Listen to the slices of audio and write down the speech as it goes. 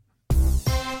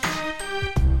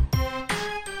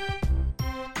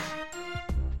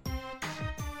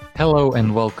Hello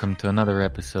and welcome to another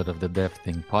episode of the Dev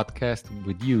Thing podcast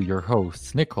with you, your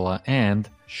hosts, Nicola and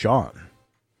Sean.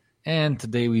 And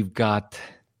today we've got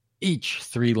each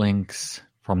 3 links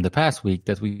from the past week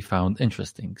that we found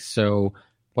interesting. So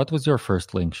what was your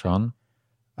first link, Sean?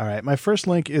 All right. My first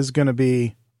link is going to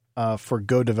be for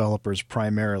Go developers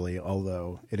primarily,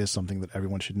 although it is something that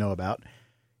everyone should know about.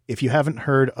 If you haven't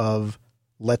heard of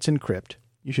Let's Encrypt,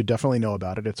 you should definitely know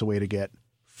about it. It's a way to get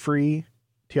free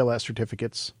TLS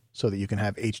certificates so that you can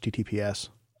have HTTPS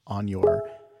on your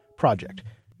project.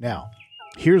 Now,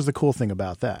 here's the cool thing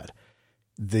about that.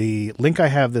 The link I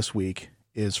have this week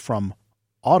is from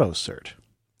AutoCert,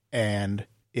 and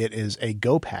it is a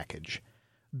Go package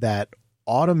that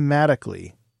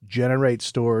automatically generates,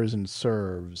 stores, and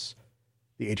serves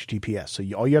the HTTPS. So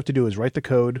all you have to do is write the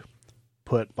code,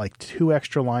 put like 2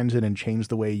 extra lines in and change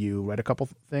the way you write a couple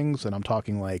things, and I'm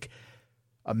talking like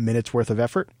a minute's worth of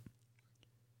effort.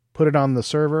 Put it on the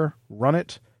server, run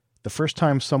it. The first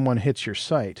time someone hits your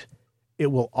site, it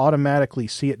will automatically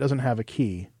see it doesn't have a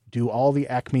key, do all the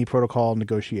ACME protocol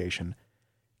negotiation,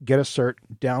 get a cert,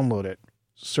 download it,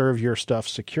 serve your stuff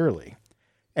securely.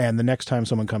 And the next time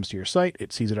someone comes to your site,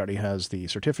 it sees it already has the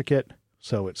certificate,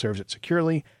 so it serves it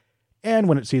securely. And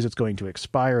when it sees it's going to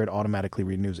expire, it automatically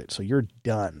renews it. So you're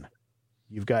done.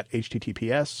 You've got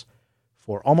HTTPS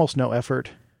for almost no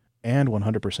effort and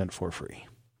 100% for free.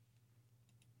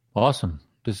 Awesome.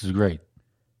 This is great.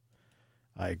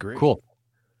 I agree. Cool.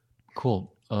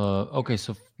 Okay,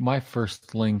 so my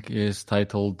first link is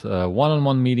titled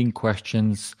One-on-One Meeting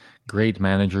Questions Great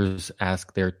Managers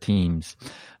Ask Their Teams.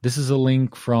 This is a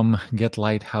link from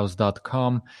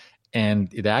getlighthouse.com,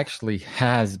 and it actually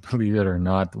has, believe it or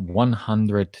not,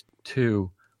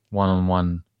 102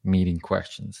 one-on-one meeting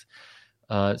questions.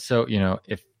 So,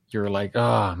 if you're like,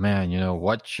 oh man,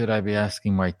 what should I be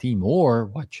asking my team, or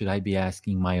what should I be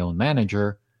asking my own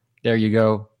manager? There you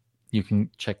go. You can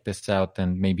check this out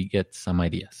and maybe get some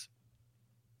ideas.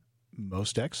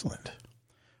 Most excellent.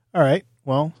 All right.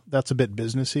 Well, that's a bit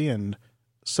businessy, and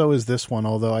so is this one,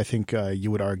 although I think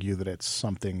you would argue that it's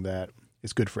something that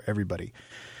is good for everybody.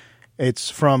 It's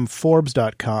from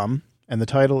Forbes.com, and the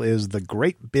title is The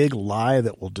Great Big Lie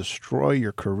That Will Destroy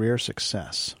Your Career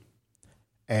Success.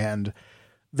 And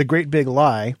the great big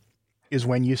lie is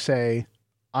when you say,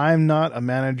 I'm not a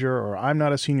manager, or I'm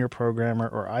not a senior programmer,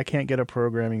 or I can't get a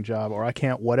programming job, or I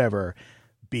can't whatever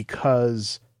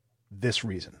because this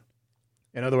reason.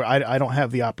 In other words, I don't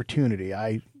have the opportunity.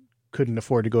 I couldn't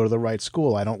afford to go to the right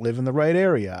school. I don't live in the right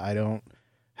area. I don't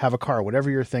have a car, whatever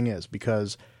your thing is,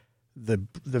 because the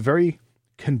very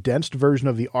condensed version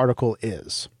of the article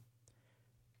is,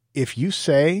 if you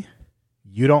say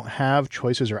you don't have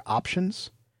choices or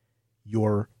options,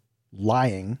 you're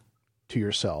lying to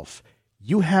yourself.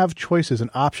 You have choices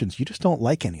and options. You just don't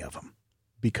like any of them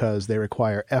because they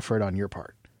require effort on your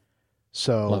part.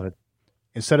 So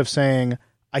instead of saying,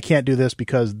 I can't do this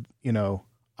because, I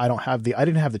didn't have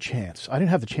the chance. I didn't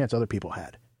have the chance other people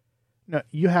had. No,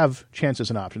 you have chances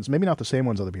and options. Maybe not the same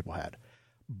ones other people had,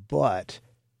 but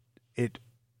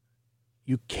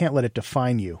you can't let it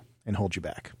define you and hold you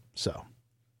back. So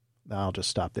I'll just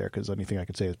stop there because anything I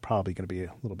could say is probably going to be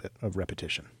a little bit of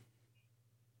repetition.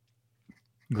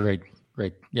 Great.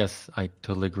 Yes, I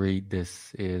totally agree.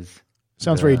 This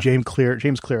sounds very James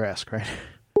Clear-esque, right?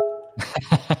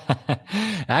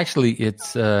 Actually,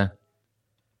 it's I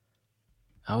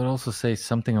would also say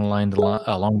something along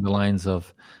the lines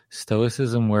of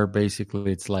stoicism, where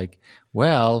basically it's like,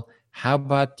 well, how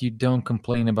about you don't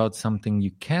complain about something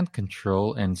you can't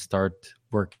control and start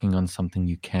working on something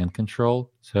you can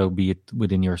control? So be it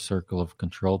within your circle of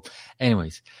control.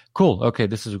 Anyways, cool. Okay,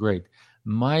 this is great.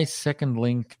 My second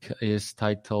link is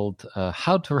titled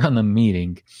How to Run a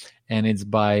Meeting, and it's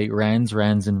by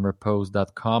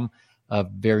randsandrepose.com, a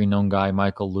very known guy,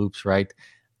 Michael Loops, right?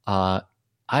 I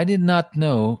did not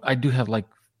know. I do have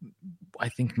I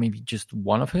think maybe just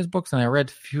one of his books, and I read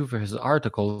a few of his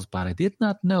articles, but I did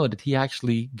not know that he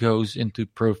actually goes into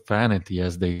profanity,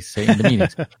 as they say in the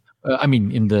meetings.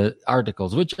 In the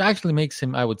articles, which actually makes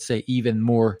him, I would say, even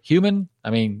more human.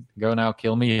 Go now,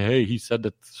 kill me. Hey, he said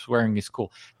that swearing is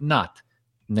cool. Not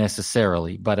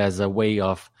necessarily, but as a way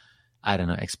of,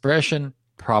 expression,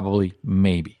 probably,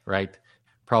 maybe, right?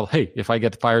 Probably, hey, if I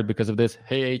get fired because of this,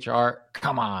 hey, HR,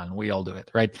 come on, we all do it,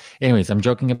 right? Anyways, I'm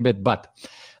joking a bit, but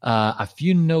a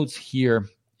few notes here,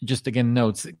 just again,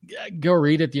 notes. Go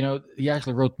read it. He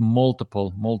actually wrote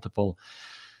multiple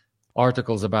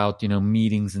articles about,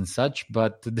 meetings and such,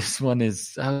 but this one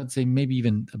is, I would say, maybe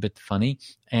even a bit funny.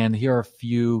 And here are a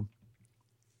few,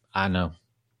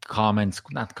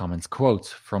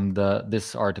 quotes from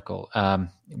this article,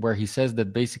 where he says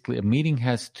that basically a meeting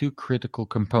has two critical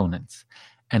components: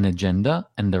 an agenda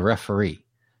and the referee.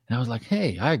 And I was like,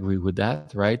 hey, I agree with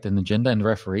that, right? An agenda and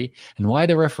referee. And why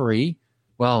the referee?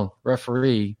 Well,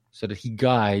 referee, so that he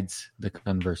guides the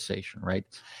conversation, right?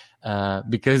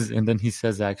 And then he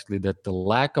says actually that the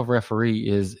lack of referee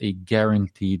is a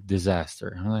guaranteed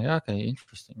disaster. I'm like, okay,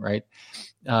 interesting, right?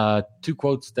 Two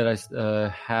quotes that I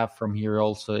have from here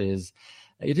also is,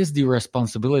 it is the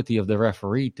responsibility of the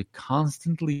referee to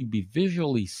constantly be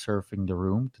visually surfing the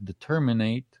room to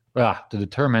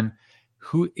determine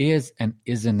who is and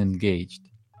isn't engaged.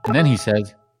 And then he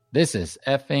says, this is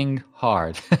effing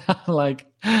hard. Like,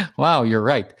 wow, you're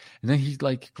right. And then he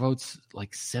like quotes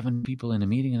like 7 people in a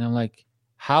meeting, and I'm like,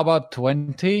 how about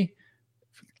 20?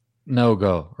 No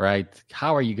go, right?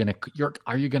 How are you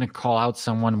gonna call out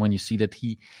someone when you see that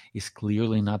he is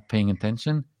clearly not paying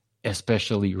attention,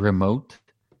 especially remote?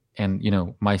 And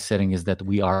my setting is that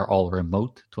we are all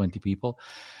remote, 20 people.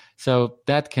 So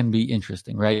that can be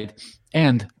interesting, right?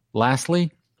 And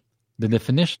lastly, the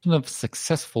definition of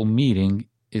successful meeting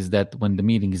is that when the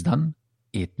meeting is done,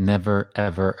 it never,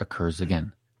 ever occurs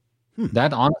again.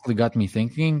 That honestly got me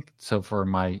thinking. So for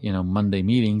my, Monday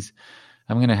meetings,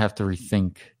 I'm going to have to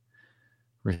rethink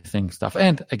stuff.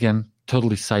 And again,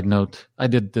 totally side note, I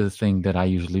did the thing that I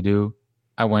usually do.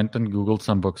 I went and Googled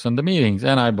some books on the meetings,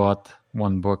 and I bought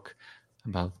one book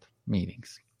about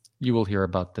meetings. You will hear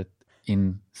about that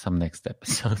in some next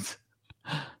episodes.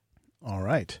 All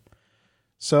right.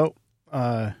 So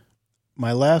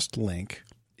my last link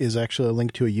is actually a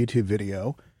link to a YouTube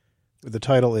video. The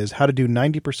title is How to Do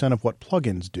 90% of What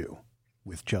Plugins Do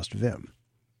with Just Vim.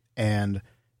 And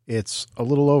it's a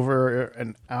little over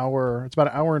an hour. It's about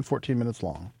an hour and 14 minutes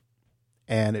long.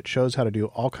 And it shows how to do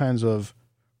all kinds of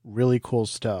really cool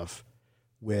stuff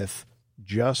with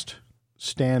just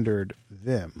standard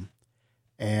Vim.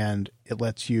 And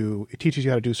it teaches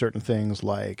you how to do certain things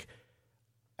like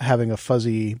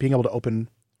being able to open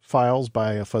files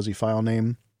by a fuzzy file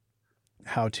name,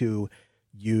 how to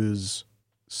use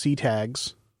C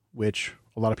tags, which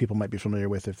a lot of people might be familiar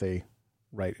with if they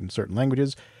write in certain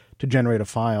languages, to generate a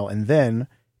file. And then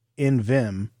in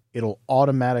Vim, it'll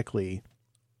automatically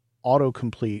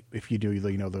autocomplete if you do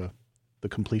the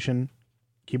completion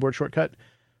keyboard shortcut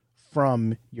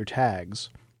from your tags.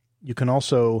 You can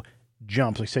also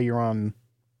jump. Like say you're on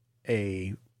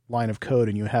a line of code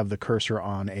and you have the cursor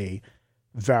on a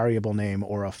variable name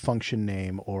or a function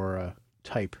name or a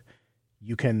type.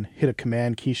 You can hit a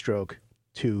command keystroke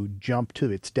to jump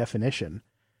to its definition.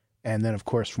 And then, of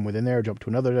course, from within there, jump to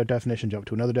another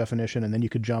definition, and then you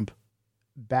could jump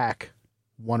back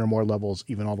one or more levels,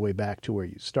 even all the way back to where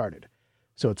you started.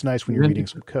 So it's nice when you're reading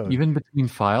some code. Even between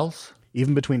files?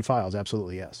 Even between files,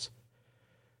 absolutely, yes.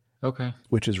 Okay.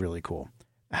 Which is really cool.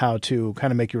 How to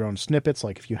kind of make your own snippets,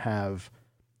 like if you have,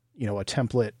 a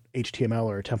template HTML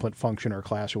or a template function or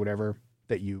class or whatever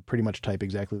that you pretty much type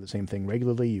exactly the same thing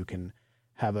regularly, you can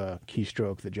have a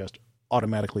keystroke that just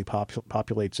automatically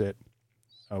populates it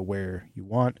where you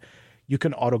want. You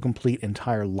can autocomplete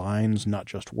entire lines, not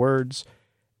just words,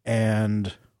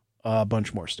 and a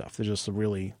bunch more stuff. There's just some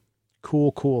really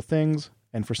cool things.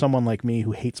 And for someone like me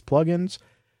who hates plugins,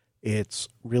 it's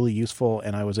really useful,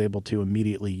 and I was able to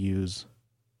immediately use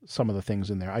some of the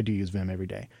things in there. I do use Vim every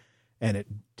day, and it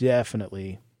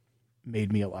definitely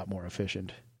made me a lot more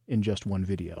efficient in just one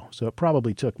video. So it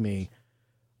probably took me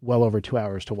well over 2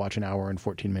 hours to watch an hour and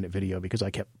 14-minute video because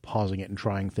I kept pausing it and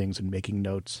trying things and making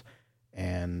notes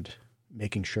and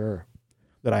making sure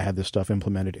that I had this stuff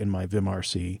implemented in my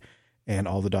VimRC and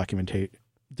all the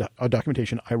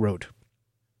documentation I wrote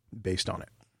based on it.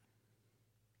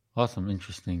 Awesome.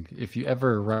 Interesting. If you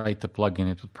ever write a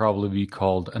plugin, it would probably be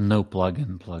called a no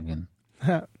plugin.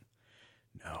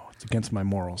 No, it's against my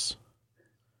morals.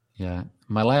 Yeah.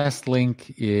 My last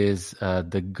link is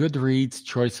the Goodreads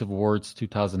Choice of Words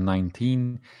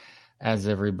 2019. As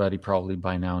everybody probably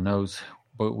by now knows,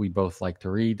 but we both like to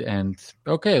read. And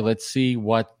okay, let's see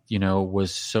what,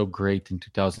 was so great in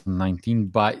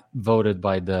 2019 voted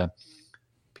by the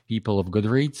people of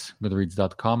Goodreads,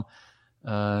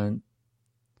 goodreads.com.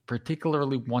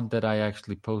 Particularly one that I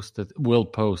actually will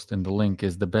post in the link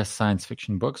is the best science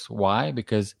fiction books. Why?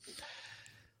 Because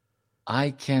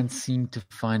I can't seem to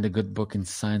find a good book in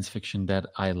science fiction that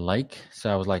I like.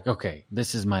 So I was like, okay,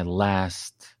 this is my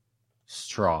last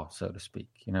straw, so to speak.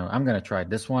 I'm going to try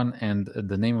this one. And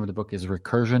the name of the book is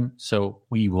Recursion. So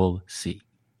we will see.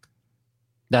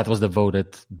 That was the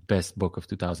voted best book of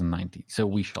 2019. So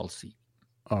we shall see.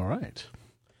 All right.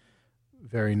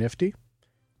 Very nifty.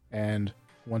 And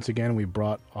once again, we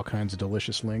brought all kinds of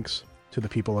delicious links to the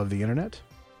people of the internet.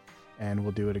 And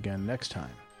we'll do it again next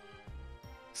time.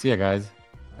 See ya, guys.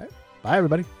 All right. Bye,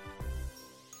 everybody.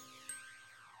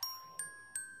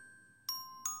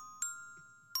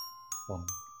 One.